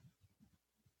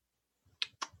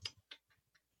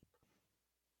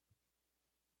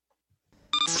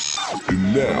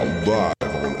And now live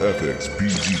on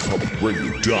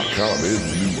FXBGPublicRadio.com and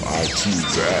the new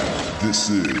iTunes app. This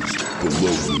is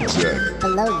Below the Deck.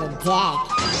 Below the Deck.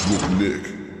 With Nick.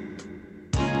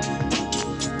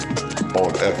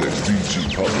 On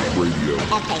FXBG Public Radio.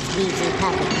 FXBG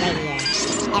Public Radio.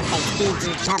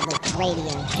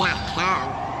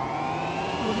 FXBGPublicRadio.com.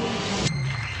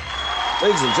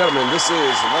 Ladies and gentlemen, this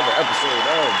is another episode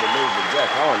of Below the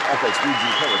Deck on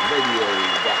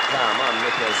FXBGPublicRadio.com. I'm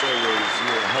Nick, as always,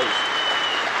 your host.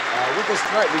 With us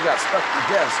tonight, we got special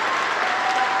guest.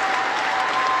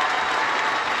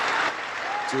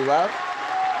 Too loud?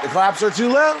 The claps are too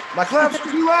loud? My claps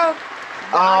are too loud?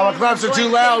 My claps are too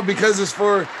loud because it's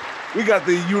for, we got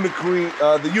the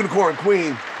unicorn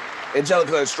queen,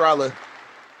 Anjelica Estrella,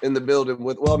 in the building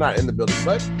with, well, not in the building,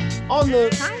 but on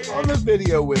the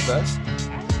video with us.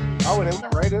 I went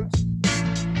right in.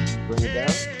 Bring it down.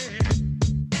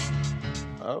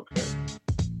 Okay.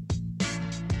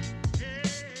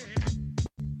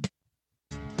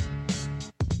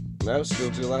 No,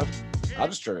 still too loud. I'll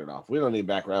just turn it off. We don't need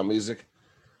background music.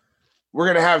 We're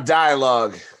gonna have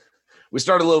dialogue. We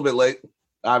started a little bit late.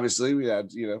 Obviously, we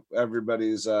had,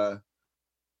 everybody's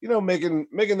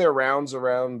making their rounds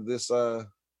around this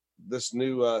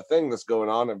new thing that's going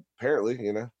on. Apparently,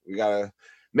 we gotta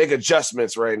make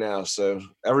adjustments right now. So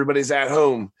everybody's at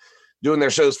home doing their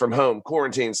shows from home,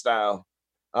 quarantine style.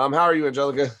 How are you,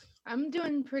 Anjelica? I'm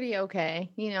doing pretty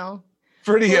okay,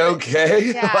 Pretty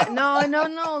okay? Yeah, no.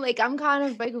 Like, I'm kind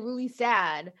of like really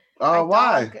sad.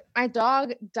 Why? My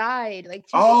dog died like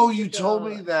 2 days you ago. told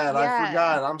me that. Yeah. I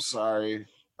forgot. I'm sorry.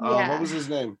 Yeah. What was his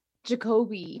name?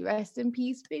 Jacoby. Rest in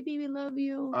peace, baby. We love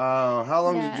you. How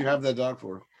long did you have that dog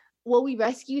for? Well, we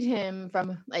rescued him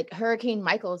from like Hurricane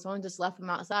Michael. Someone just left him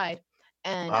outside.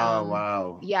 And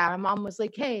wow. Yeah, my mom was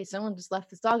like, hey, someone just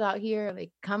left this dog out here. Like,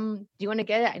 come, do you want to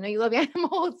get it? I know you love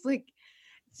animals. Like,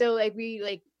 so like we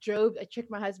like drove, I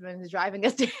tricked my husband into driving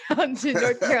us down to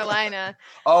North Carolina.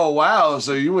 Oh, wow.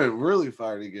 So you went really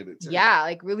far to get it too. Yeah,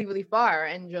 like really, really far,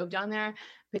 and drove down there,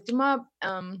 picked him up,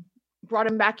 brought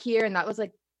him back here. And that was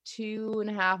like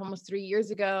 2.5, almost 3 years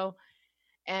ago.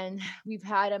 And we've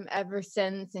had him ever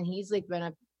since. And he's like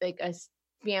been a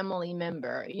family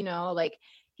member, like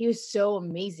he was so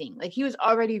amazing. Like he was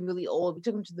already really old. We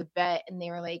took him to the vet and they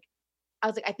were like, I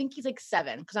was like, I think he's like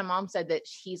 7. Cause my mom said that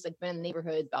he's like been in the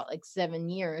neighborhood about like 7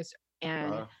 years.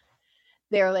 And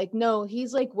they're like, no,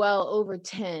 he's like well over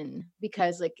 10,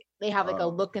 because like they have like a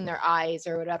look in their eyes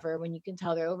or whatever when you can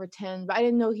tell they're over 10. But I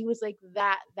didn't know he was like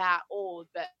that old.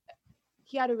 But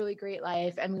he had a really great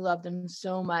life and we loved him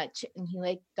so much. And he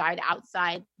like died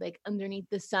outside, like underneath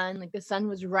the sun. Like the sun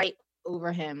was right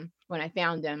over him when I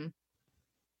found him.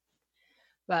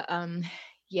 But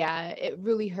yeah, it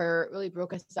really hurt, really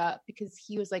broke us up, because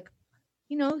he was like,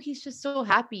 he's just so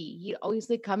happy. He'd always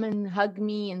like come and hug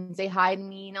me and say hi to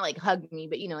me. Not like hug me,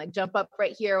 but like jump up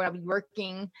right here when I'd be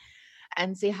working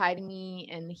and say hi to me.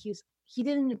 And he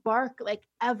didn't bark like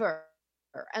ever,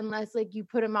 unless like you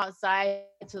put him outside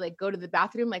to like go to the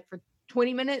bathroom like for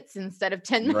 20 minutes instead of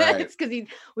 10 minutes, because he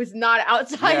was not an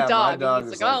outside dog. My dog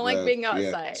He's is like, I don't like being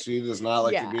outside. Yeah, she does not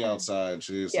like to be outside.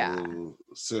 She's a little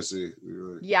sissy.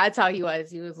 Yeah, that's how he was.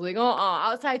 He was like,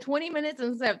 outside 20 minutes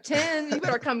instead of 10. You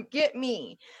better come get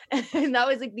me. And that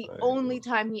was like the only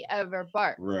time he ever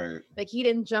barked. Right. Like he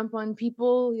didn't jump on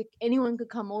people. Like anyone could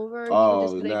come over.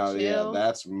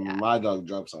 My dog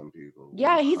jumps on people.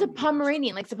 Yeah, he's a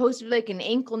Pomeranian, like supposed to be like an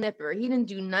ankle nipper. He didn't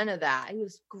do none of that. He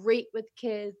was great with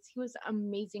kids. He was an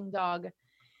amazing dog.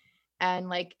 And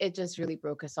like it just really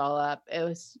broke us all up. It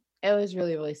was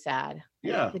really, really sad.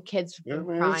 Yeah. The kids were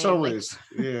crying. It's always sad.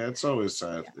 Yeah. It's always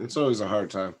a hard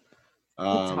time.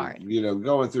 It's hard.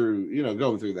 Going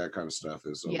through that kind of stuff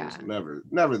is always never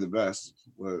the best.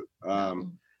 But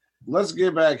let's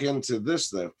get back into this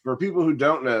though. For people who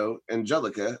don't know,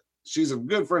 Anjelica, she's a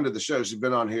good friend of the show. She's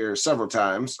been on here several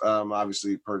times.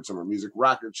 Obviously heard some of her music,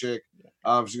 Rocker Chick.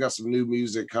 She got some new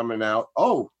music coming out.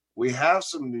 Oh, we have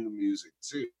some new music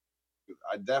too.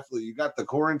 You got the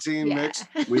quarantine mix.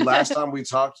 Last time we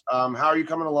talked. How are you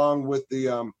coming along with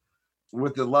the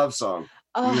love song?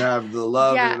 You have the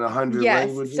love in 100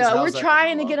 languages. So we're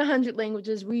trying to get 100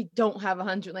 languages. We don't have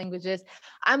 100 languages.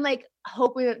 I'm like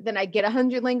hoping that I get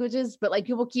 100 languages, but like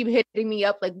people keep hitting me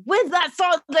up like, when's that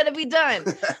song gonna be done?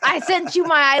 I sent you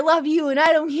my I love you and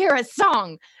I don't hear a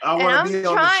song. I'm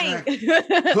trying.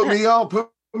 Put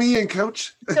me in,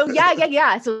 coach. So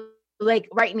yeah. So like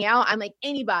right now I'm like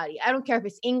anybody. I don't care if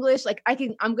it's English. Like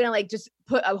I'm gonna like just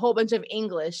put a whole bunch of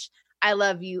English I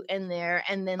love you in there,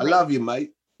 and then I love you,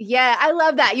 mate. Yeah, I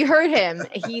love that. You heard him.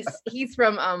 He's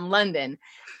from London.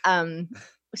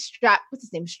 what's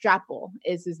his name? Strapple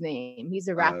is his name. He's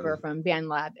a rapper from Band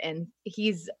Lab, and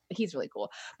he's really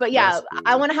cool. But yeah, cool.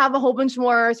 I want to have a whole bunch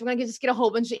more. So we're gonna just get a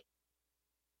whole bunch of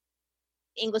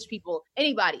English people,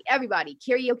 anybody, everybody.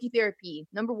 Karaoke therapy,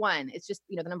 number 1. It's just,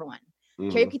 the number 1.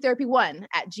 Karaoke therapy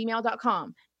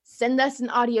 1@gmail.com. Send us an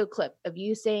audio clip of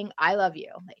you saying I love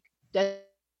you. Like,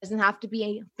 doesn't have to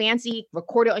be fancy.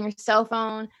 Record it on your cell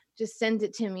phone. Just send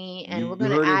it to me, and we're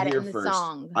gonna add it in the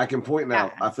song. I can point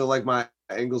now. I feel like my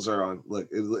angles are on. Look,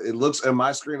 it looks on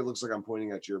my screen. It looks like I'm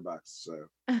pointing at your box. So,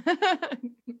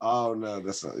 oh no,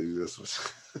 that's not you. This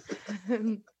was.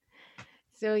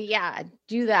 So yeah,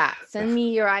 do that. Send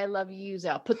me your I love yous.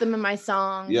 I'll put them in my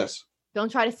song. Yes. Don't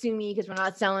try to sue me because we're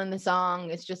not selling the song.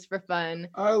 It's just for fun.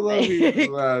 I love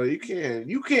you.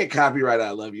 You can't copyright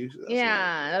I love you. That's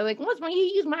they're like, what's you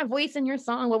use my voice in your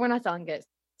song? Well, we're not selling it.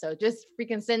 So just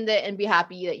freaking send it and be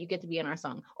happy that you get to be in our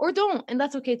song. Or don't, and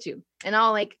that's okay too. And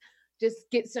I'll just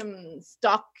get some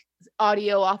stock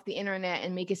audio off the internet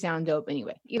and make it sound dope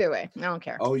anyway. Either way, I don't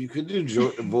care. Oh, you could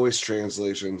do voice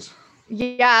translations.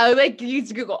 Yeah, you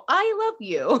just Google, I love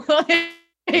you.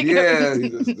 Yeah, you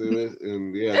just do it.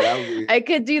 And that would be, I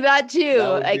could do that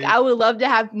too. I would love to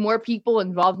have more people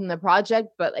involved in the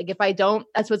project, but if I don't,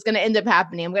 that's what's going to end up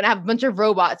happening. I'm going to have a bunch of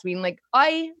robots being like,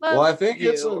 I love you. Well, I think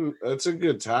it's a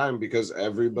good time because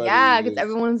everybody. Yeah, because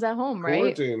everyone's at home,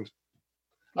 right? Quarantined.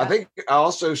 Yeah. I think I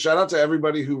also shout out to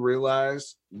everybody who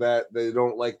realized that they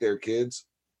don't like their kids.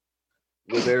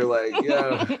 Where they're like,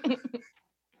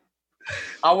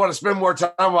 I want to spend more time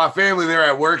with my family. They're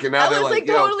at work, and now they're like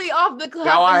totally off the club.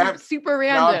 Now I have super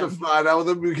random. Now I have to find out with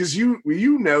them because you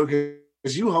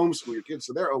homeschool your kids,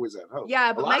 so they're always at home.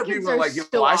 Yeah, but a lot of people are like,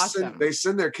 awesome. They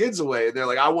send their kids away, and they're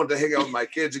like, I want to hang out with my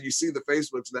kids. And you see the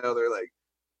Facebooks now, they're like,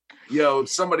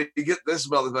 somebody get this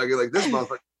motherfucker. Like this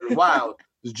motherfucker is wild.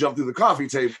 Just jump through the coffee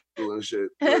table and shit.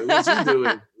 Like, what's he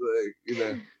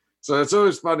doing? So it's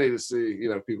always funny to see,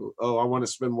 people, I want to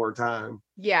spend more time.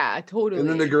 Yeah, totally. And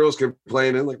then the girls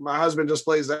complaining, like, my husband just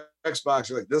plays Xbox.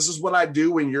 You're like, this is what I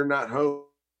do when you're not home.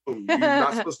 You're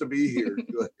not supposed to be here.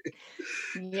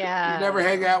 Yeah. You never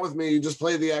hang out with me. You just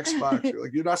play the Xbox. You're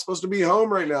like, you're not supposed to be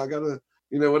home right now. I got to,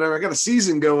 whatever. I got a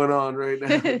season going on right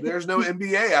now. There's no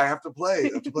NBA. I have to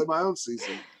play. I have to play my own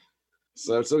season.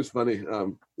 So it's always funny.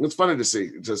 It's funny to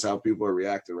see just how people are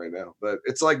reacting right now. But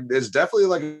it's definitely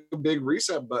like a big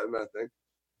reset button, I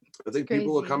think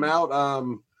people will come out.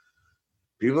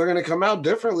 People are going to come out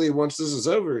differently once this is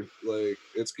over. Like,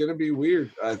 it's going to be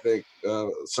weird, I think.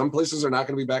 Some places are not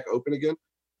going to be back open again,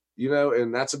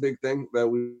 and that's a big thing that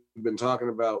we've been talking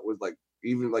about with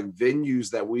even venues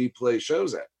that we play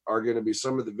shows at are going to be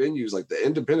some of the venues, like the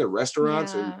independent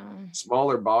restaurants and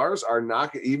smaller bars are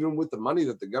not, even with the money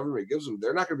that the government gives them,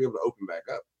 they're not going to be able to open back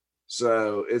up.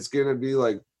 So it's going to be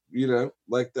like the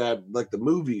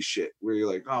movie shit where you're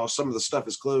like, oh, some of the stuff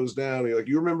is closed down. And you're like,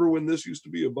 you remember when this used to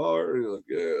be a bar? And you're like,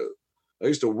 yeah, I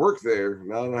used to work there.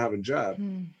 Now I don't have a job.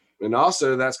 And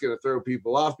also that's going to throw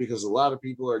people off because a lot of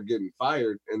people are getting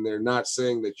fired and they're not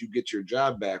saying that you get your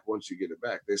job back once you get it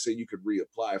back. They say you could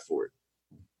reapply for it,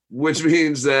 which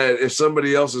means that if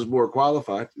somebody else is more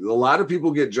qualified, a lot of people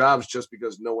get jobs just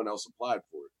because no one else applied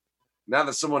for it. Now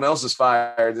that someone else is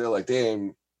fired, they're like,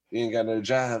 damn, he ain't got no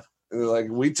job. And they're like,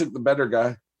 we took the better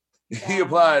guy. Yeah. He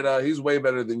applied. He's way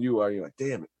better than you are. You're like,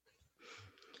 damn it. I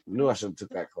knew I should have took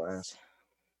that class.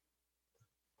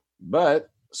 But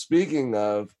speaking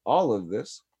of all of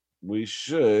this, we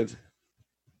should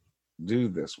do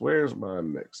this. Where's my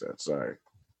mix at? Sorry.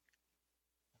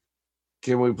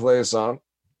 Can we play a song?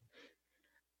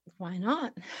 Why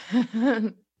not?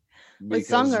 What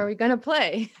song are we going to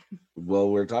play? Well,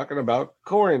 we're talking about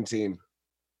quarantine.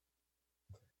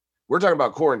 We're talking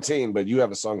about quarantine, but you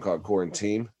have a song called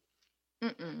Quarantine.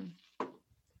 Mm-mm.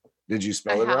 Did you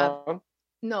spell it wrong?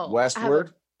 No.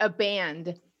 Westward? A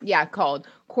band, called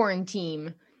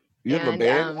Quarantine. You have a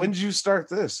band? When did you start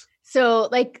this? So,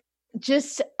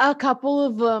 just a couple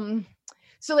of a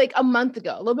month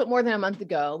ago, a little bit more than a month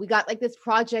ago, we got this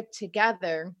project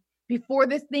together before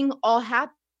this thing all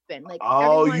happened.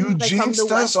 You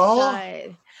jinxed us all?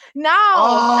 Side. No,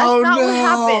 that's not what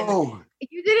happened.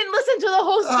 You didn't listen to the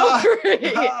whole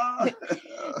story.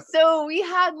 So we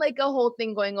had a whole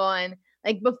thing going on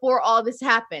before all this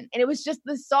happened, and it was just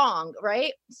the song,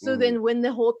 right? So then when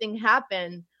the whole thing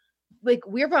happened,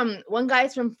 one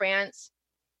guy's from France,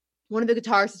 one of the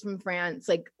guitarists is from France,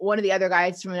 one of the other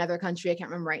guys from another country, I can't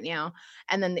remember right now,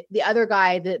 and then the other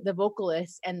guy, the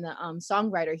vocalist and the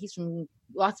songwriter, he's from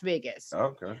Las Vegas.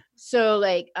 Okay. So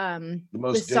the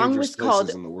most the song was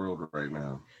called in the world right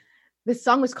now. The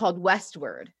song was called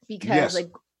Westward because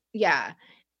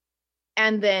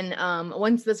And then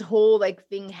once this whole like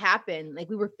thing happened, like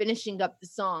we were finishing up the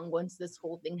song once this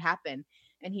whole thing happened.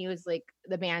 And he was like,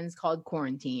 the band's called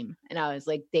Quarantine. And I was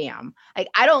like, damn, like,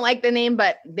 I don't like the name,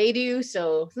 but they do.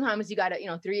 So sometimes you got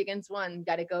to, 3 against 1,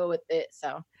 got to go with it.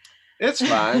 So it's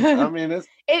fine. I mean,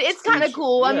 it's kind of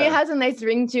cool. Yeah. I mean, it has a nice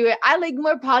ring to it. I like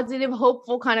more positive,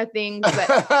 hopeful kind of things,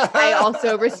 but I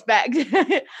also respect,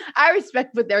 I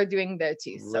respect what they're doing there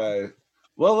too. So. Right.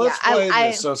 Well, let's play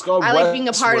this. So it's called I like being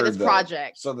a part of this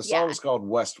project. So the song's called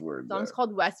Westward. The song's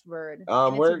called Westward. It's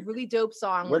a really dope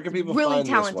song. Where can people really find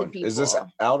talented this one? people. Is this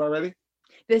out already?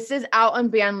 This is out on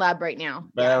BandLab right now.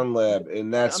 BandLab,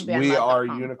 and that's We Are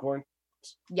Unicorn.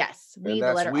 Yes, the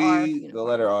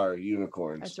letter R,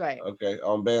 Unicorns. That's right. Okay,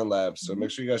 on BandLab. So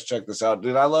make sure you guys check this out,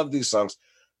 dude. I love these songs.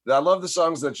 I love the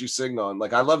songs that you sing on.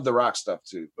 Like, I love the rock stuff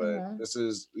too, but this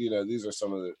is,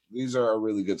 these are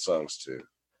really good songs too.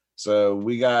 So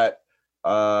we got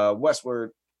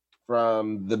Westward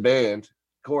from the band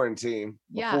Quarantine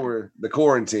before the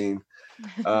quarantine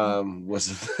was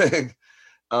a thing.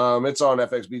 It's on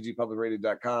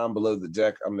fxbgpublicradio.com. Below the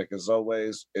Deck. I'm Nick as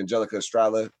always. Anjelica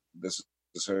Estrella. This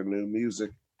is her new music.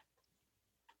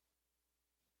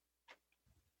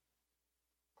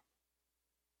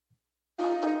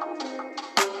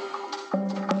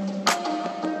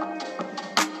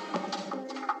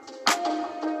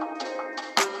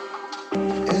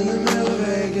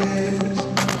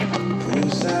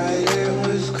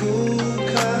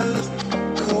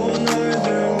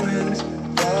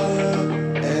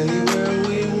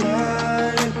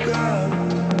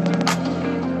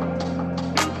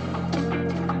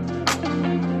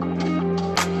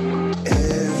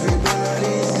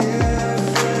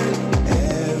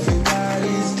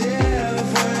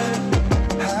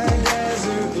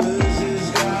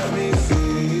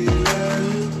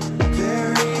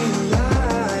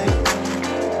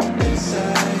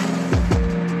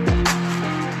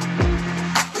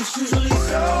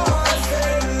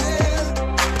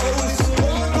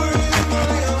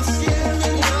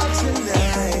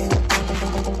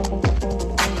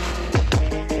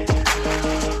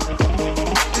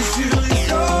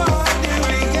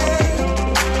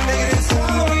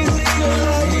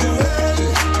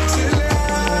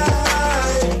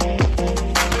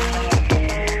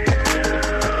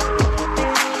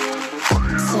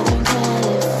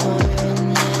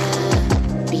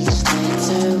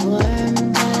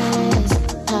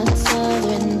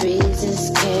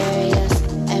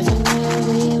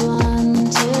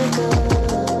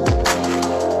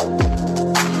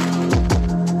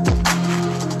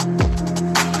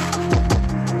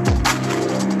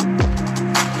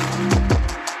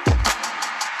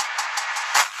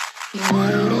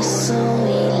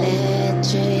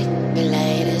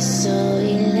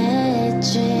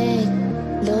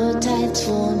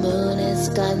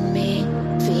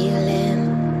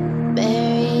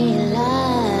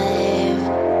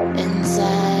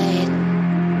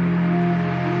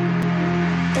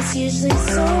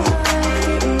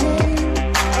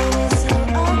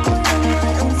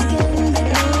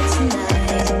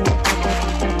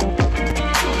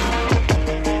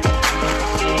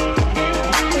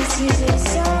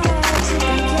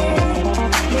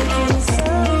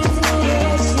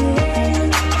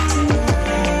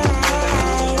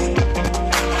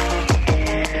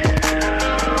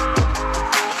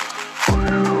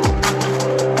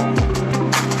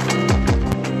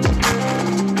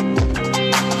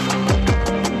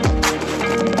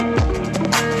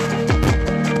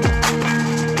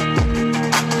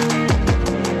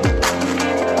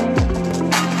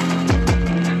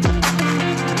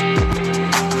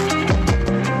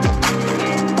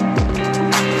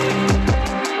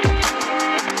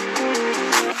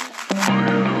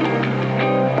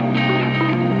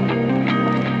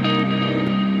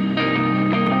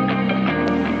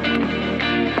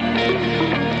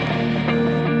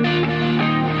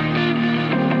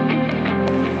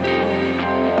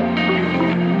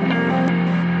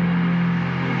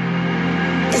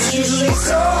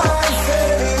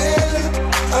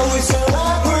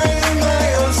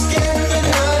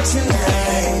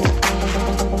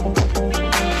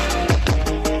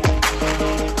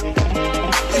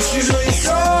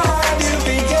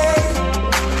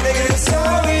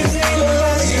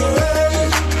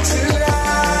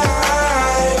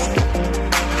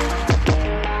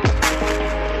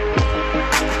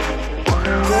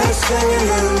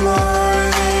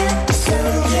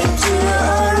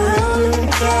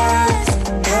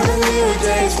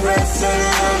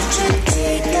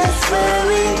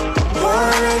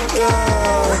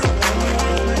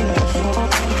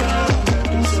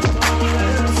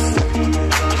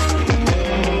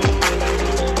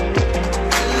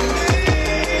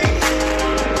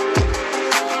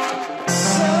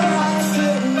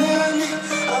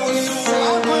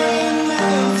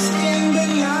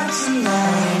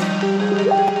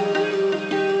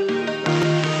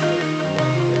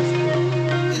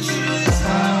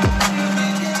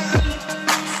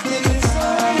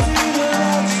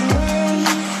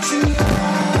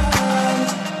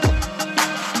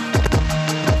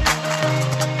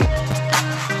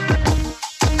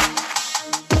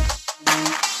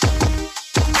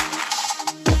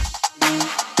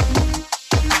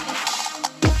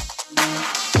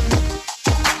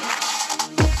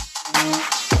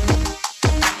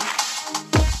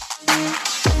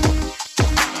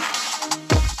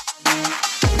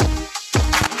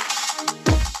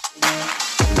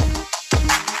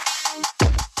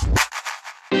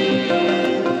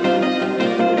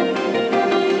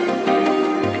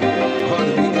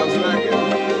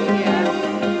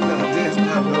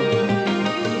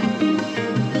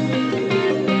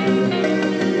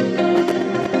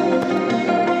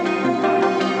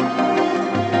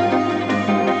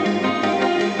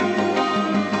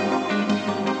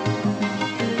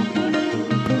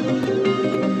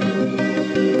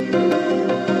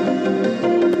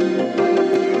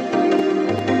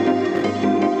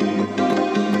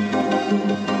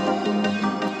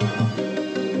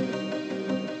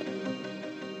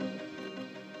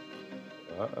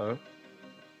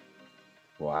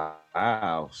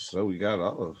 Wow. So we got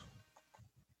all of.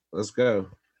 Let's go.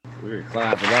 We're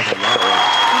clapping up on that one.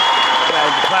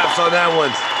 Yeah, claps on that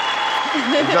one.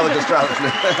 Anjelica Estrella.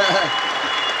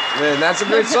 Man, that's a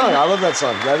great song. I love that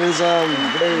song. That is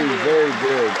very, very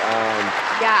good.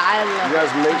 Yeah, I love it. You guys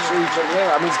make sure you check it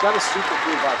out. I mean, it's got a super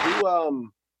cool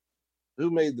vibe. Who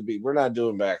made the beat? We're not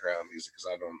doing background music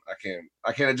because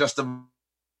I can't adjust the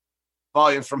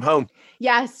volume from home.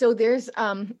 Yeah, so there's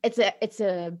it's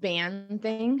a band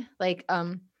thing. Like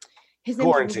his name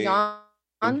is Leon.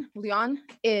 Leon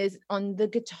is on the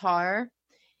guitar,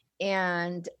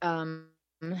 and then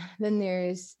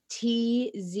there's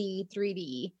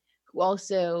S3E10 who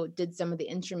also did some of the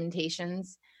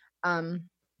instrumentations. And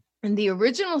the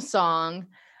original song,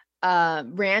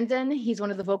 Brandon, he's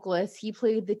one of the vocalists. He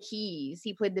played the keys.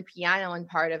 He played the piano and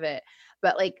part of it.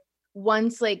 But like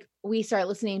once like we started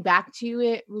listening back to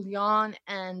it, Leon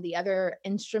and the other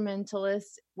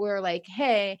instrumentalists were like,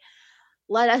 "Hey,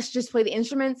 let us just play the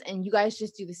instruments and you guys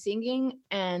just do the singing,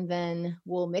 and then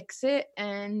we'll mix it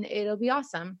and it'll be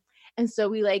awesome." And so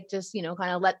we like just, you know,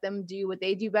 kind of let them do what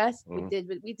they do best. We did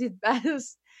what we did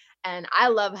best. And I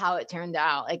love how it turned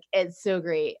out. Like, it's so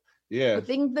great. Yeah. The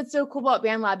thing that's so cool about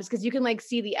BandLab is because you can like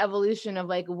see the evolution of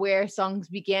like where songs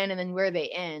begin and then where they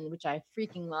end, which I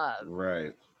freaking love.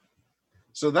 Right.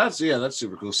 So that's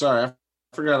super cool. Sorry, I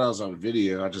forgot I was on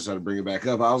video. I just had to bring it back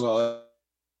up. I was all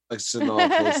like sitting all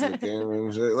close to the camera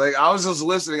and shit. Like I was just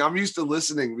listening. I'm used to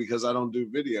listening because I don't do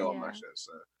video on my show.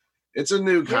 So it's a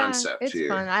new concept it's here.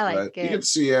 Fun. I like it. You get to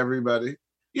see everybody.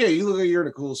 Yeah, you look like you're in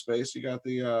a cool space. You got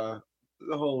the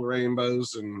whole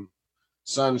rainbows and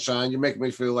sunshine. You make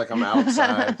me feel like I'm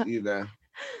outside, you know.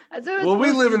 Well,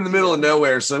 we live in the middle of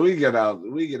nowhere, so we get out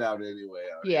anyway.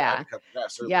 Yeah.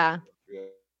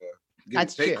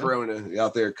 That's fake true. Corona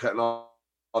out there cutting all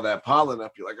that pollen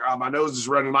up. You're like, oh, my nose is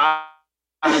running. My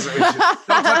eyes are itching.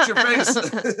 Don't touch your face.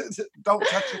 Don't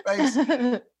touch your face.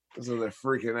 So they're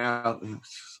freaking out.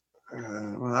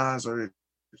 My eyes are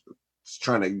just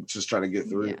trying to get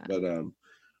through it. But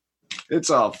it's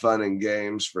all fun and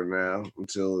games for now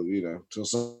until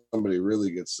somebody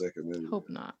really gets sick, and then hope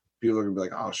not. People are gonna be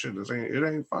like, oh shit, it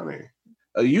ain't funny.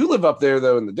 You live up there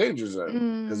though in the danger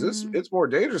zone because it's more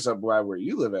dangerous up where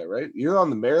you live at, right? You're on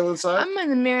the Maryland side. I'm on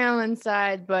the Maryland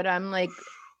side, but I'm like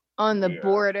on the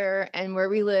border, and where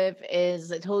we live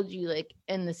is, I told you, like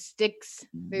in the sticks.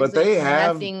 But they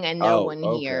have nothing and no one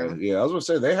here. Yeah, I was gonna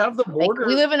say they have the border. Like,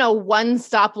 we live in a one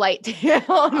stoplight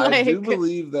town. I do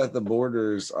believe that the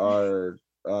borders are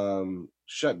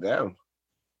shut down.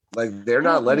 Like they're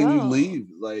not letting you leave,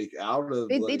 like out of.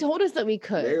 They told us that we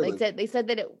could. Maryland. They said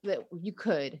that you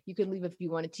could leave if you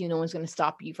wanted to. No one's going to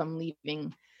stop you from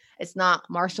leaving. It's not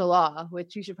martial law,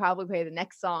 which we should probably play the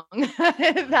next song.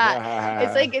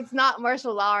 It's like it's not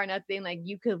martial law or nothing. Like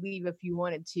you could leave if you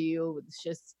wanted to. It's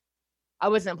just I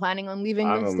wasn't planning on leaving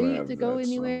the state to go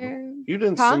anywhere. Song. You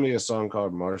didn't send me a song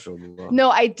called Martial Law. No,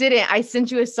 I didn't. I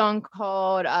sent you a song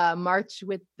called March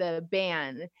with the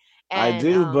Band. And, I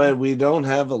do, but we don't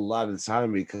have a lot of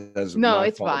time because of my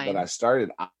it's fault. fine. But I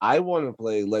started. I want to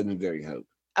play Legendary Hope.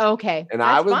 Okay, and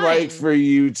I would like for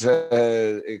you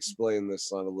to explain this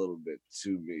song a little bit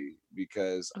to me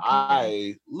because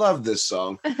I love this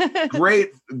song.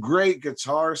 Great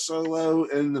guitar solo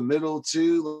in the middle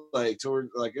too. Like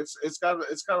it's got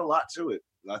a lot to it.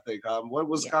 I think. What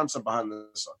was the concept behind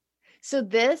this song? So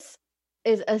this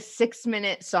is a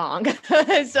 6-minute song.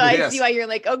 So I see why you're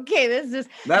like, okay,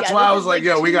 that's why I was like,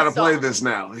 yo, we got to play this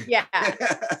now. Yeah.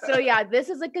 So yeah, this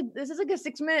is like a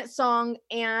 6-minute song.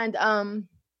 And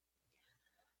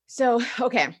so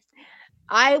okay.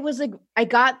 I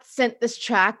got sent this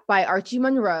track by Archie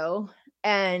Monroe,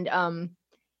 and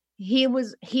he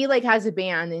like has a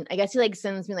band, and I guess he like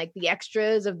sends me like the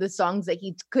extras of the songs that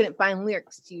he couldn't find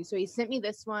lyrics to. So he sent me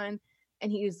this one,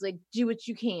 and he was like, do what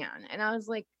you can. And I was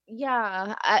like,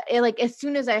 yeah. Like as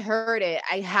soon as I heard it,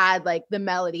 I had like the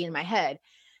melody in my head.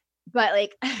 But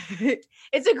like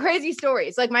it's a crazy story.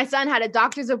 It's like my son had a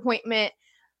doctor's appointment,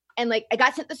 and like I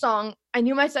got sent the song. I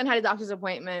knew my son had a doctor's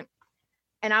appointment,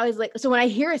 and I was like, so when I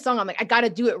hear a song, I'm like, I got to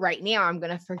do it right now. I'm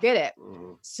gonna forget it.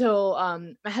 So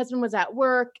my husband was at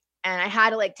work, and I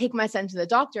had to like take my son to the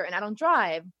doctor, and I don't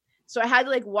drive, so I had to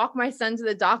like walk my son to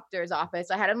the doctor's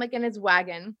office. I had him like in his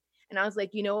wagon. And I was like,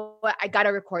 you know what? I got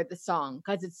to record the song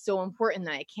because it's so important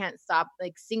that I can't stop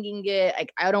like singing it.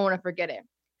 Like, I don't want to forget it.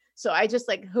 So I just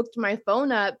like hooked my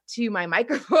phone up to my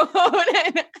microphone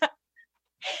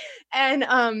and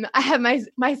I have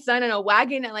my son in a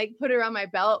wagon and like put it around my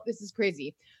belt. This is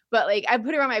crazy. But like I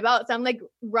put it around my belt. So I'm like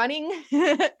running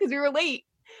because we were late.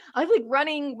 I was like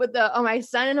running with my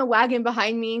son in a wagon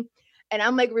behind me, and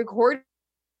I'm like recording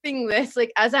this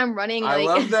like as I'm running. I like,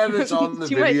 love that it's on the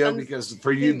video because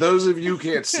for you, those of you who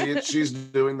can't see it, she's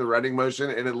doing the running motion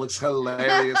and it looks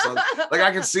hilarious. Like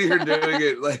I can see her doing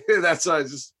it. Like that's why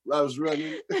I was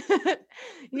running.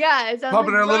 Yeah, so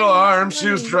pumping her little arms. She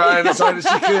was trying as hard as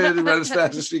she could and run as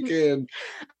fast as she can.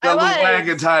 Got a little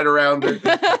wagon tied around her.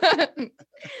 I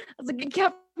was like, I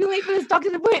can't be late for this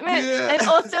doctor's appointment. Yeah. And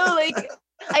also, like,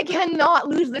 I cannot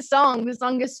lose this song. This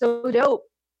song is so dope.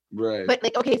 Right. But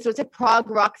like, okay, so it's a prog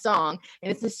rock song,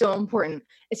 and this is so important.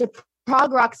 It's a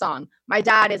prog rock song. My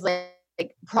dad is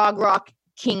like prog rock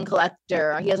king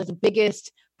collector. He has like the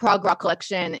biggest prog rock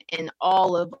collection in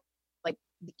all of like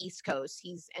the East Coast.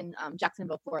 He's in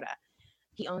Jacksonville, Florida.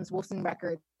 He owns Wilson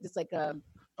Records. It's like a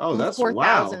that's 4,000.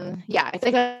 Wow. Yeah, it's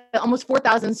like a almost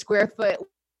 4,000 square foot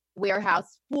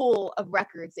warehouse full of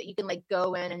records that you can like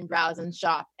go in and browse and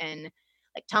shop and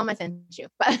like tell him I sent you.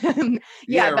 But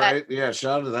right. Yeah,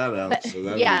 shout that out. But, so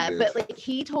but like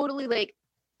he totally like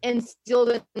instilled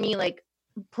in me like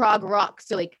prog rock.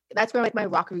 So like that's where like my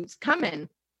rock roots come in.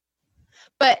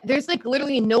 But there's like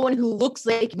literally no one who looks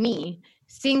like me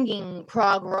singing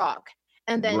prog rock.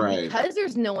 And then because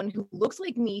there's no one who looks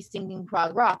like me singing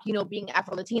prog rock, you know, being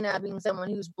Afro-Latina, being someone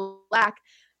who's Black,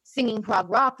 singing prog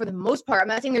rock for the most part. I'm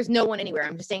not saying there's no one anywhere.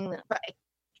 I'm just saying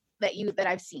that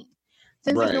I've seen.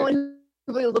 Since there's no one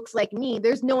who really looks like me,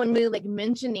 there's no one really like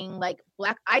mentioning like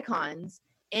Black icons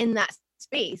in that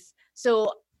space.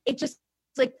 So it just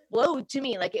like flowed to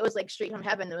me. Like it was like straight from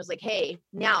heaven. It was like, hey,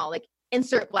 now like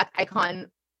insert Black icon.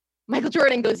 Michael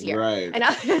Jordan goes here. Right. And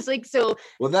I was like, so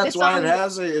well, that's why it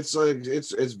has it's like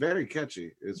it's very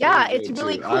catchy. It's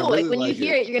really cool. Really like when you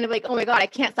hear it, you're gonna be like, oh my God, I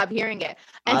can't stop hearing it.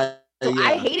 And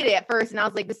I hated it at first, and I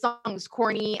was like, this song is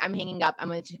corny. I'm hanging up.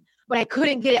 But I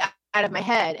couldn't get it out of my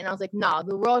head. And I was like, no,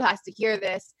 the world has to hear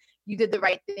this. You did the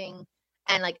right thing.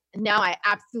 And like now I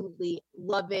absolutely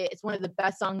love it. It's one of the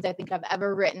best songs I think I've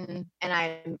ever written, and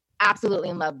I'm absolutely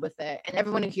in love with it. And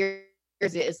everyone who hears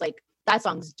it is like, that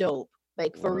song's dope.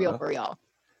 Like for real, for real.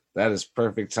 That is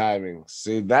perfect timing.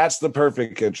 See, that's the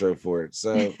perfect intro for it.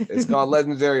 So it's called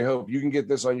Legendary Hope. You can get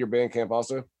this on your Bandcamp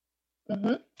also.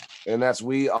 Mm-hmm. And that's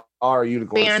We Are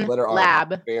Unicorns. Band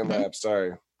Lab. Band Lab,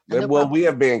 sorry. Well, we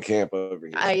have Bandcamp over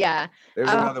here. Yeah. There's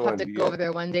another one. I'll have to go over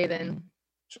there one day then.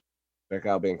 Check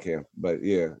out Bandcamp. But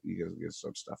yeah, you guys get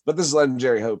some stuff. But this is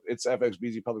Legendary Hope. It's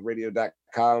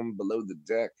fxbgpublicradio.com, Below the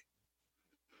Deck.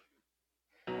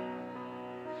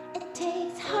 It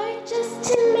takes heart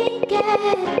just to make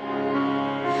it.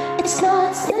 It's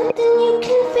not something you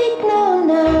can fake, no,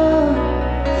 no.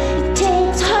 It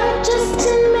takes heart just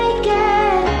to make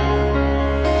it.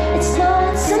 It's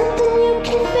not something you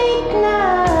can fake,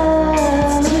 no.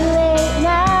 It's too late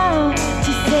now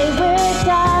to say we're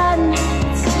done.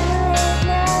 It's too late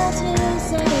now to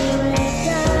say we're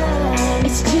done.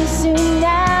 It's too soon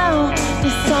now, the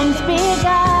song's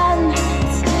begun.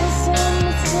 It's too soon,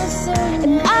 it's too soon.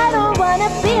 And I don't wanna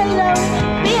be alone,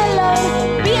 be alone,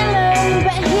 be alone,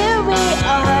 but here we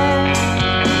are.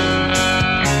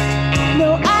 No,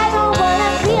 I don't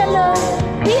wanna be alone,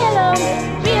 be alone,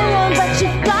 be alone, but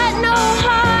you've got no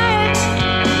heart.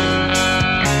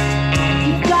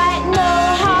 You've got no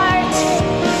heart.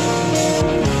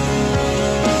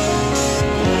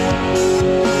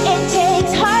 It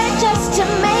takes heart just to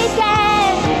make it.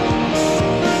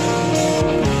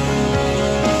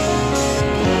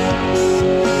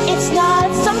 It's not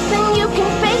something you can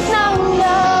fake, no, no.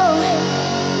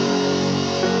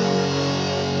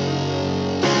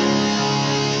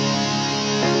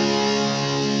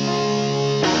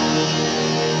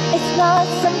 It's not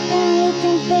something you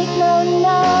can fake, no,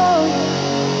 no.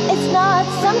 It's not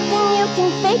something you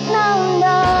can fake, no,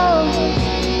 no.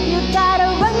 You gotta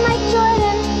run like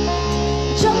Jordan,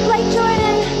 jump like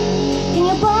Jordan. Can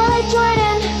you ball like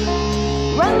Jordan?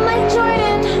 Run like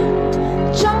Jordan,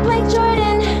 jump like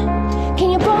Jordan. Can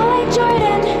you ball like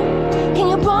Jordan? Can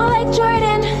you ball like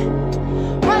Jordan?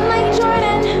 Run like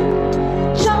Jordan,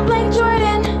 jump like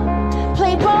Jordan.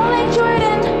 Play ball like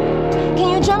Jordan. Can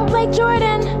you jump like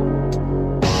Jordan?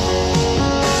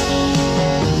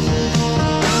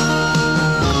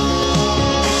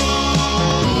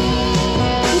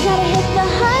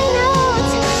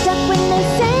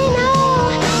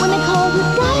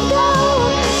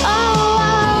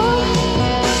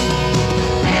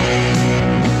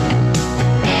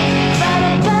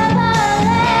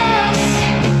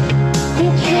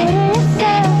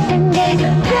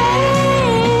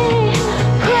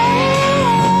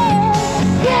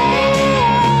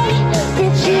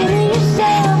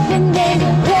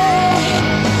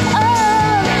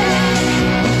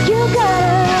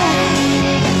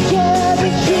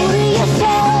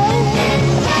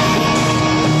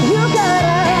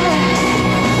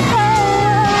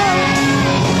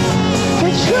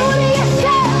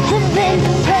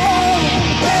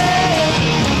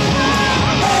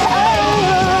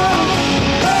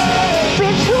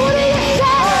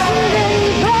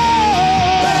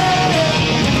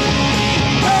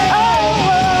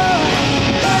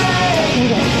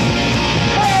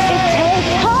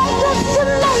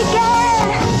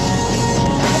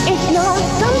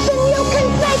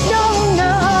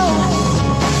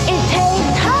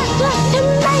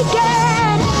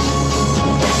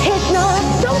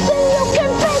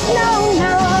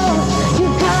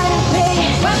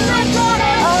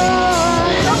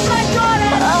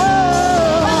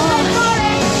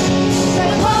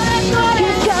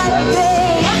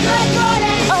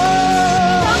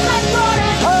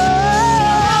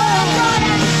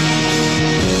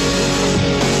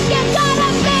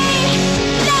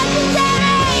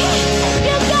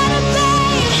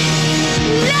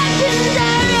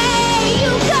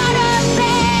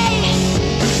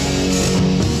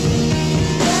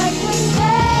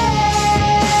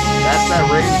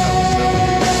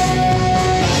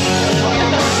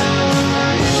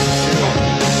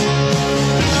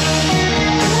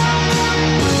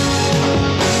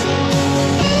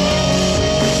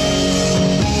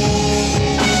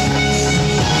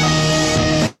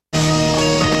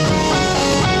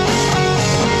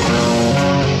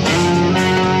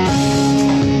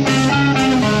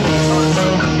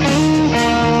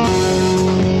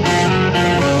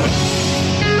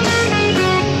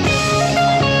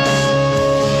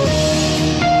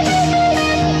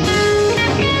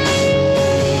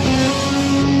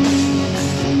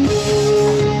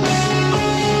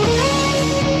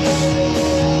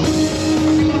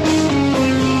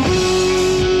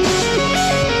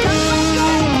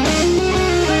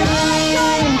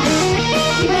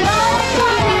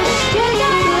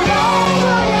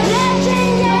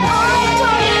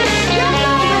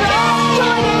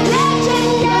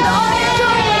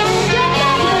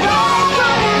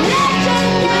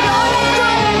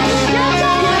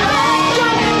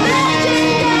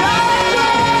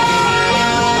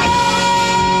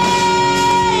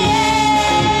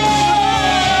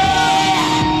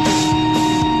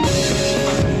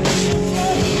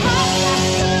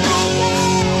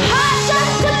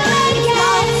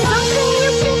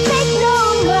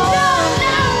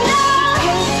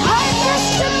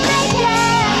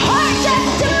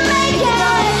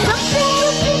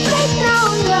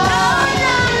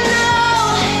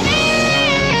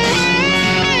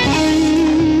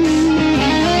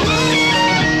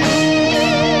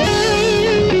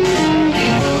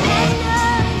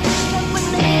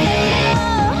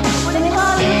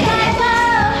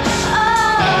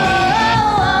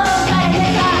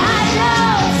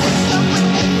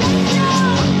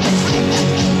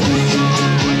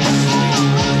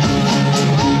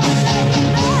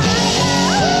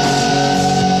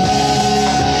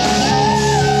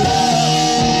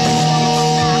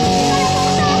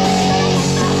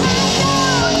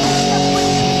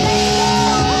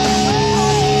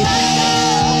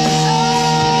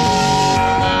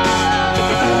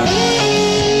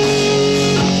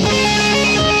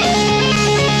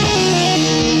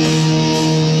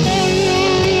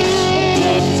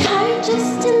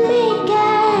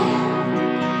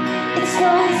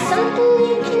 something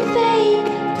you can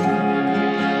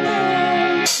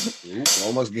fake. Oops,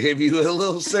 almost gave you a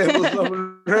little sample of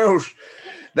something else.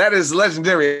 That is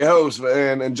legendary host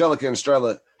and Anjelica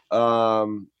Estrella.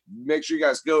 Make sure you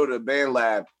guys go to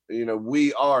BandLab.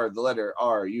 We are the letter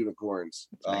R Unicorns.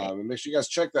 Right. And make sure you guys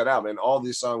check that out, man. All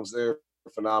these songs there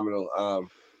are phenomenal.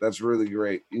 That's really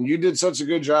great. And you did such a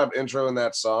good job introing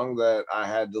that song that I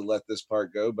had to let this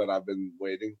part go, but I've been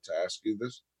waiting to ask you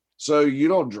this. So you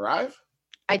don't drive?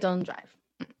 I don't drive.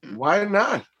 Why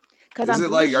not? Because Is I'm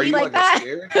it like, are you like like that? a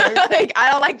scared type? Like,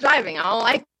 I don't like driving. I don't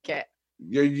like it.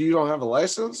 You don't have a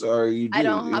license, or you do? I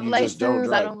don't have a license.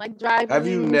 I don't like driving. Have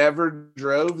you never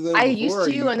drove though? I used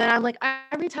to, and then I'm like, I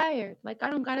retired. Like, I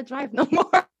don't gotta drive no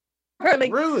more.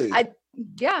 Like, really?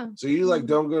 Yeah. So you like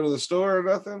don't go to the store or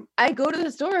nothing? I go to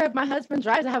the store if my husband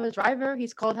drives. I have a driver.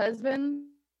 He's called husband.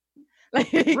 Like,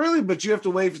 really? But you have to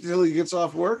wait until he gets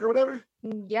off work or whatever?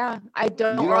 Yeah, I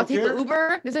don't. You Or I'll don't take care? the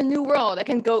Uber. There's a new world. I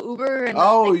can go Uber.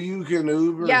 And You can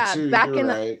Uber yeah, too. back You're in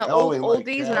right. the Oh, old and old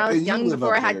days when I was and you young, live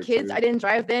before I up had there, kids, too. I didn't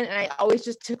drive then, and I always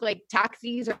just took like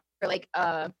taxis or like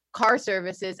car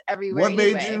services everywhere. What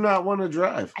made anyway. you not want to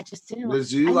drive? I just didn't.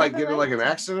 Did you I like never get in like an liked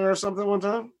it. accident or something one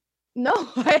time? No,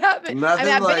 I haven't. Nothing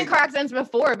I've been like- in car accidents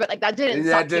before, but like that didn't. And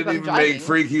stop that me didn't from even driving.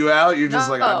 freak you out. You're just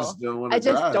like, I No. just don't want to I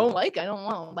just drive. don't like it. I don't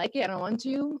want to like it. I don't want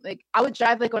to. Like, I would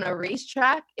drive like on a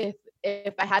racetrack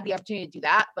if I had the opportunity to do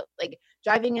that. But like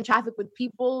driving in traffic with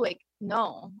people, like,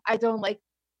 no, I don't like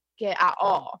it at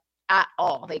all. At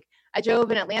all. Like, I drove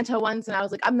in Atlanta once, and I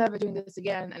was like, I'm never doing this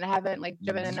again. And I haven't like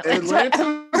driven in Atlanta.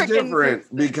 Atlanta's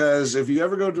different because if you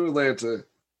ever go to Atlanta,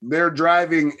 they're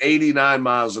driving 89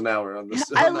 miles an hour on the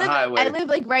highway. I live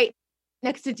like right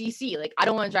next to DC. Like, I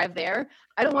don't want to drive there.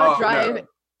 I don't want to drive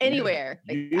anywhere.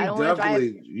 Like, I don't want to drive.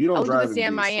 You don't I'll drive do the in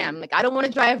Sam I DC. am. Like, I don't want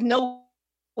to drive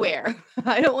nowhere.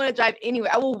 I don't want to drive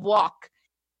anywhere. I will walk.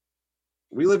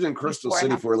 We lived in Crystal Before I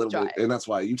City have for a to little drive. bit, and that's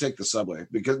why you take the subway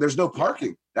because there's no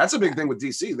parking. That's a big thing with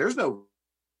DC. There's no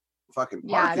fucking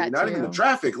Yeah, parking, that not even the too.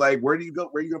 traffic. Like, where do you go?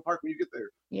 Where are you gonna park when you get there?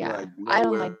 Yeah, Like, I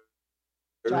don't nowhere. like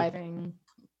driving.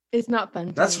 It's not fun.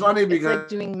 to That's me. funny It's because like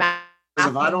doing math.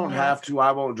 if I don't have to,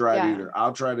 I won't drive Yeah. either.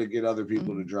 I'll try to get other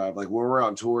people to drive. Like when we're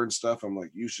on tour and stuff, I'm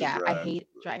like, you should Yeah, drive. I hate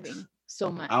driving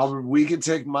so much. We can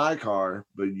take my car,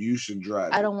 but you should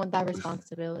drive. I don't want that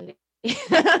responsibility.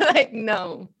 Like,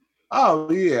 no.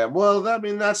 Oh yeah, well,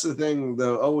 that's the thing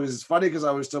though. Always it's funny because I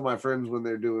always tell my friends when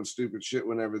they're doing stupid shit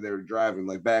whenever they were driving,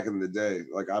 like back in the day.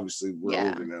 Like obviously we're Yeah.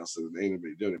 older now, so there ain't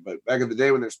nobody doing it. But back in the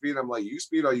day when they're speeding, I'm like, you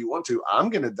speed all you want to. I'm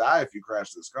gonna die if you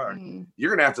crash this car. Mm.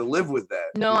 You're gonna have to live with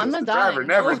that. No, I'm because not the driver dying.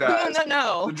 never No, dies.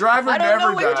 No. The driver I don't never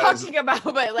know what you're dies. talking about,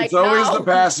 but like, It's always no. the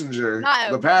passenger.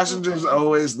 No. The passenger's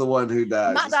always the one who dies.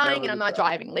 I'm not It's dying never and I'm the not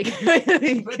driver. driving. Like,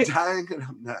 I'm not dying and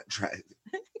I'm not driving.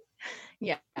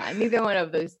 yeah, neither one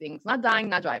of those things. Not dying,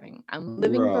 not driving. I'm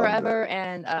living We're all forever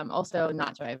and also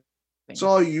not driving. It's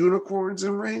all unicorns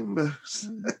and rainbows.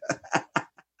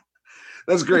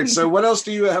 That's great. So what else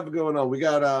do you have going on? We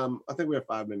got I think we have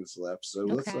 5 minutes left. So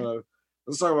let's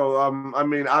talk about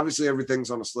obviously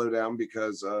everything's on a slowdown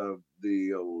because of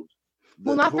the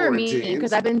Not for me, quarantines.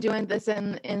 because I've been doing this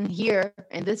in here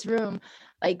in this room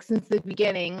like since the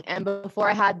beginning. And before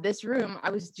I had this room,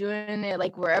 I was doing it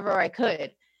like wherever I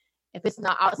could. If it's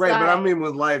not outside. Right, but I mean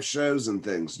with live shows and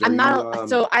things. I'm not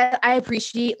so I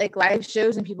appreciate like live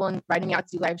shows and people inviting me out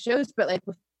to do live shows, but like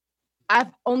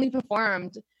I've only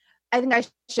performed. I think I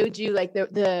showed you like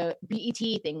the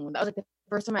BET thing. That was like the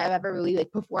first time I've ever really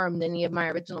like performed any of my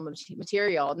original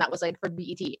material, and that was like for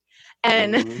BET,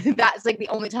 and that's like the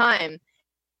only time.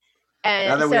 And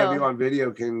now that we have you on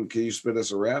video, can you spit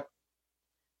us a rap?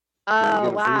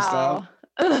 Oh wow!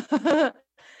 I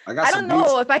don't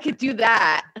know if I could do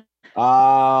that.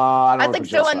 I don't I'd like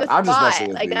so on the spot. I'm just messing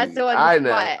with like you. that's so on the I know.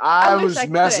 spot. I wish was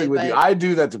messing could, with you. but- I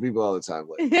do that to people all the time.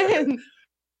 Like,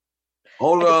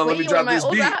 hold on, let me drop this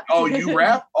beat. rap. Oh, you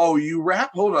rap? Oh, you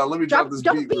rap? Hold on, let me drop this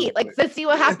beat. beat. Like, let's see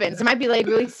what happens. It might be like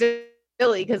really silly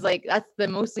because like that's the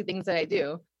mostly things that I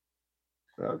do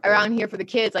around here for the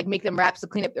kids. Like make them raps to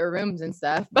clean up their rooms and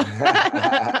stuff.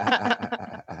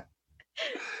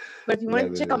 But if you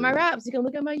want to check out my raps, you can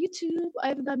look at my YouTube. I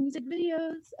have got music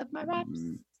videos of my raps.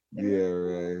 Yeah,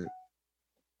 right.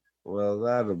 Well,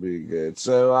 that'll be good.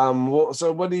 So,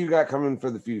 so what do you got coming for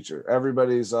the future?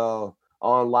 Everybody's all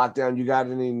on lockdown. You got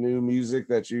any new music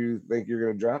that you think you're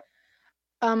gonna drop?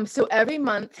 So every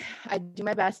month I do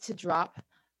my best to drop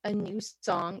a new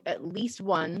song, at least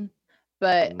one.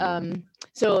 But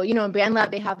so in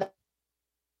BandLab they have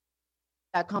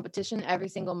that competition every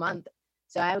single month.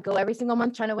 So I would go every single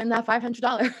month trying to win that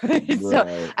 $500.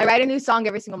 So I write a new song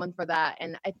every single month for that.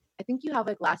 And I think you have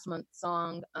like last month's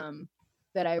song,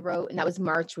 that I wrote, and that was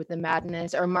March with the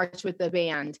Madness, or March with the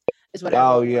Band is what Oh,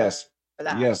 I wrote yes. for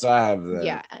that. Yes, I have that.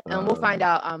 Yeah, and we'll find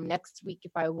out next week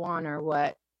if I won or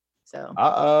what. So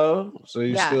So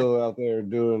you're still out there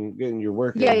getting your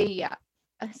work in. Yeah.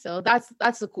 So that's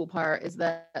the cool part, is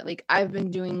that like I've been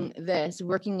doing this,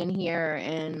 working in here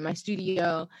in my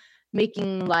studio,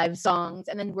 making live songs,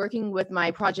 and then working with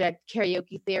my project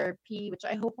Karaoke Therapy, which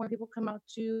I hope more people come out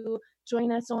to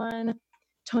join us on.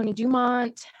 Tony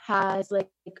Dumont has like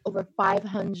over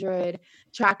 500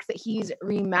 tracks that he's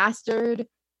remastered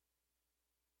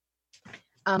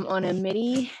on a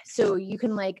MIDI, so you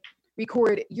can like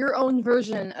record your own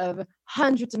version of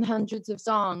hundreds and hundreds of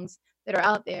songs that are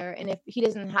out there. And if he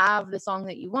doesn't have the song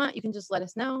that you want, you can just let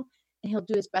us know, and he'll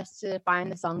do his best to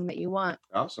find the song that you want.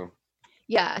 Awesome.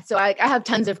 Yeah, so I have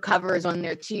tons of covers on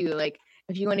there too. Like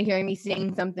if you want to hear me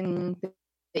sing something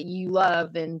that you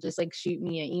love, then just like shoot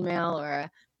me an email or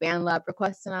a BandLab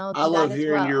request, and I love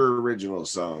hearing your original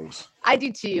songs. I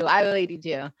do too. I really do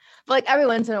too. But like every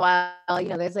once in a while,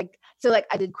 there's like, so like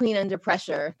I did Queen Under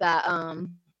Pressure, that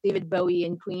David Bowie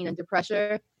and Queen Under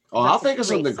Pressure. Oh, I'll think of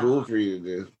something cool for you to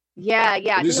do.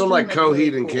 Yeah. Do something like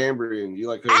Coheed and Cambrian. You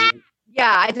like Coheed?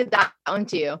 Yeah, I did that one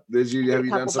too. Have you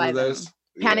done some of those?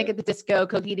 Panic at the Disco,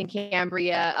 Coheed and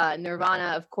Cambria,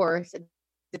 Nirvana, of course, did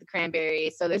the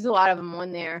Cranberries. So there's a lot of them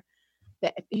on there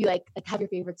that if you like have your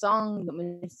favorite song, you want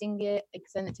me to sing it, like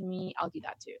send it to me, I'll do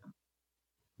that too.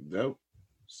 Dope.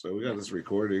 So we got this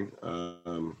recording.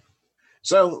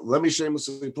 So let me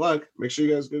shamelessly plug. Make sure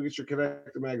you guys go get your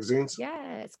Connected magazines.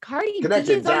 Yes, Cardi B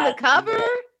Connected is on the cover.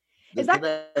 Yeah. Is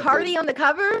that Cardi on the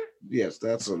cover? Yes,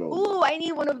 that's an old. Oh, I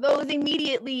need one of those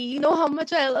immediately. You know how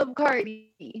much I love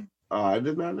Cardi. Oh, I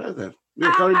did not know that.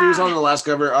 Yeah, Cardi B is on the last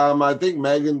cover. I think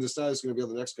Megan Thee Stallion is going to be on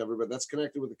the next cover, but that's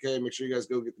Connected with the K. Make sure you guys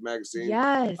go get the magazine.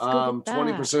 Yes.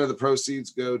 20% of the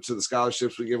proceeds go to the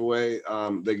scholarships we give away.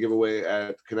 They give away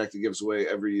at Connected gives away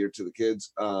every year to the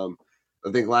kids. I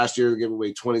think last year they gave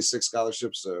away 26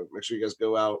 scholarships. So make sure you guys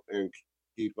go out and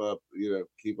keep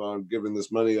on giving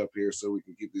this money up here so we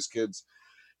can keep these kids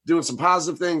doing some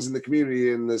positive things in the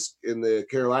community in the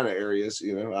Carolina areas.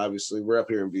 Obviously we're up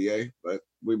here in VA, but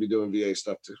we be doing VA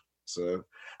stuff too. So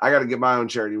I got to get my own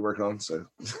charity work on. So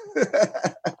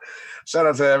shout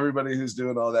out to everybody who's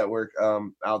doing all that work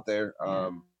out there.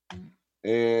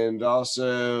 And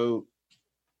also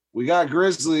we got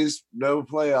Grizzlies, no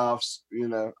playoffs.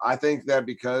 I think that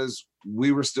because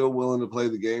we were still willing to play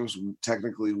the games,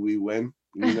 technically we win,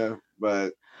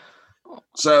 but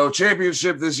so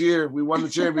championship this year, we won the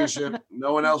championship.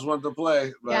 No one else wanted to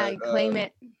play. But, claim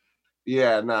it.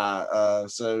 Yeah, nah.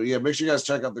 So yeah, make sure you guys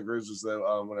check out the Grizzlies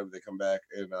though, whenever they come back,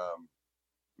 and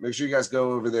make sure you guys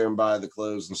go over there and buy the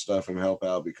clothes and stuff and help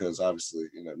out, because obviously,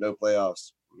 no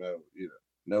playoffs,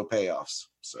 no payoffs.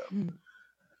 So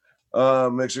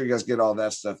make sure you guys get all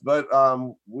that stuff. But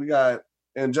we got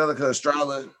Anjelica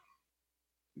Estrella.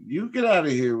 You get out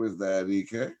of here with that,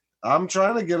 EK. I was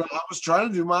trying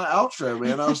to do my outro,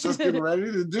 man. I was just getting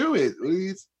ready to do it.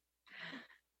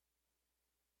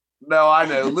 No, I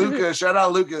know. Luca, shout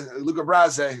out Luca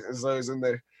Braze is always in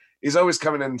there. He's always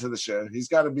coming into the show. He's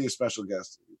got to be a special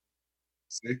guest.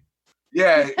 See?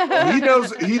 Yeah, he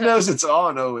knows it's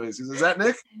on always. He says, is that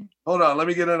Nick? Hold on, let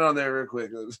me get in on there real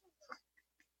quick.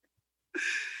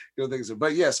 Don't think so.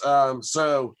 But yes,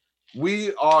 so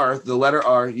we are the letter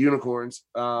R unicorns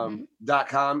 .com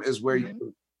is where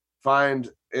you find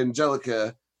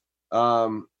Anjelica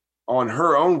on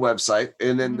her own website,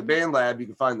 and then the BandLab you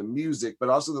can find the music, but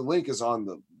also the link is on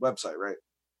the website, right?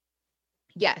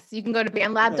 Yes, you can go to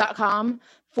bandlab.com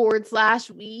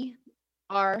 /we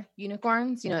are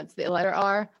unicorns. It's the letter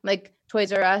R, like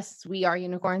Toys R Us, we are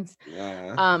unicorns.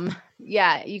 Yeah.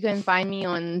 You can find me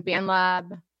on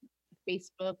BandLab,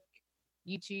 Facebook,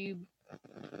 YouTube,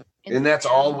 Instagram. And that's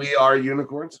all we are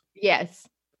unicorns? Yes.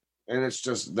 And it's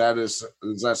just is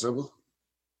that simple?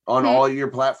 On all your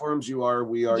platforms, we are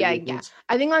unicorns? Yeah.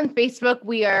 I think on Facebook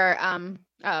we are on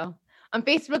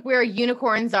Facebook we are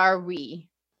unicorns are we.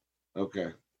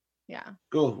 Okay. Yeah.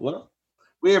 Cool. Well,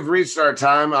 we have reached our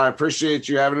time. I appreciate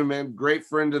you having him in. Great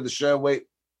friend of the show. Wait,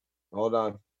 hold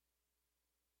on.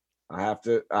 I have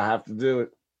to do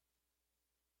it.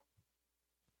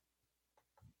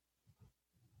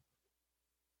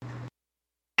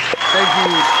 Thank you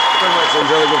so much,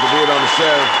 Anjelica, for being on the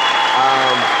show.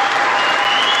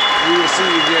 We will see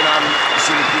you again. I'm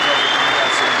assuming people have got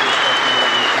some good stuff coming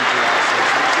up in the future also.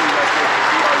 So make sure you guys check out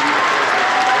PR Unicorns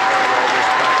on this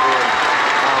platform.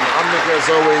 I'm Nick, as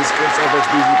always. It's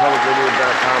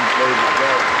FXBGPublicRadio.com.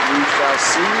 We shall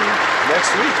see you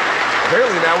next week.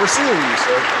 Apparently now we're seeing you,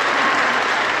 so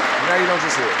now you don't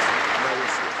just hear us.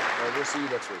 Now we'll see you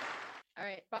next week. All right.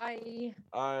 Bye.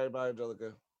 All right, bye,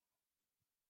 Angelica.